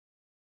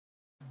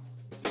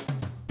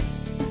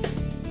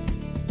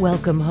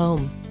Welcome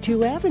home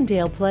to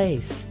Avondale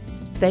Place.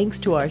 Thanks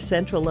to our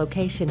central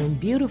location in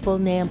beautiful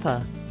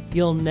Nampa,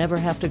 you'll never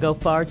have to go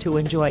far to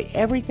enjoy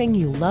everything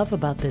you love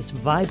about this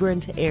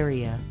vibrant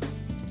area.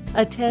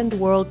 Attend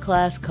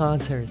world-class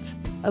concerts,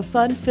 a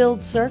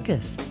fun-filled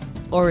circus,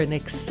 or an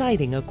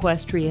exciting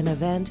equestrian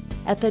event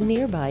at the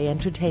nearby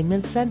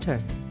entertainment center.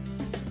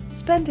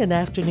 Spend an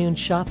afternoon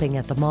shopping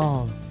at the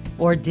mall,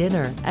 or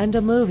dinner and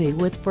a movie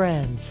with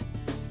friends.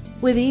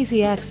 With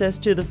easy access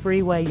to the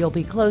freeway, you'll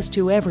be close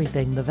to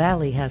everything the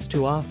Valley has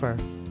to offer.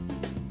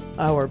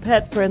 Our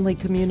pet-friendly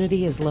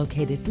community is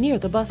located near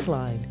the bus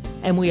line,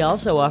 and we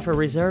also offer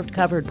reserved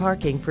covered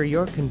parking for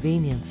your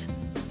convenience.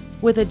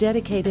 With a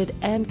dedicated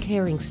and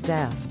caring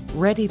staff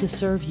ready to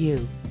serve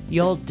you,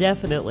 you'll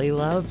definitely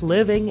love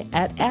living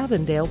at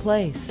Avondale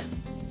Place.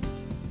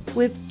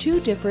 With 2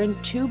 different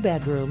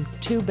 2-bedroom,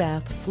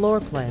 2-bath floor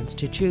plans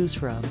to choose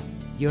from,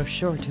 you're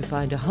sure to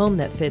find a home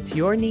that fits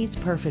your needs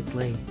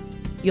perfectly.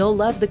 You'll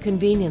love the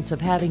convenience of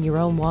having your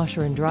own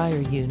washer and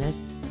dryer unit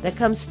that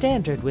comes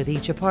standard with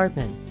each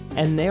apartment,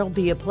 and there'll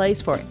be a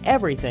place for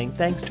everything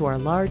thanks to our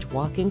large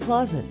walk-in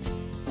closets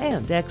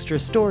and extra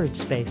storage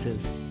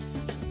spaces.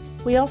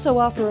 We also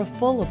offer a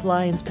full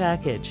appliance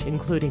package,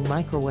 including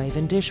microwave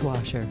and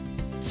dishwasher,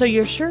 so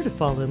you're sure to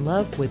fall in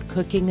love with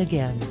cooking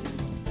again.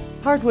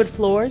 Hardwood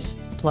floors,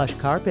 plush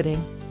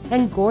carpeting,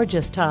 and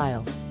gorgeous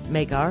tile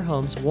make our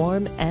homes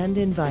warm and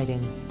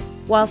inviting,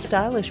 while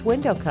stylish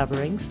window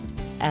coverings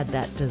add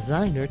that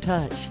designer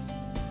touch.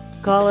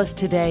 Call us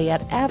today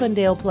at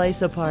Avondale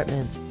Place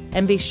Apartments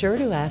and be sure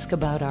to ask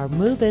about our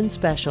move-in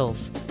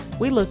specials.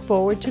 We look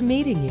forward to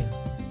meeting you.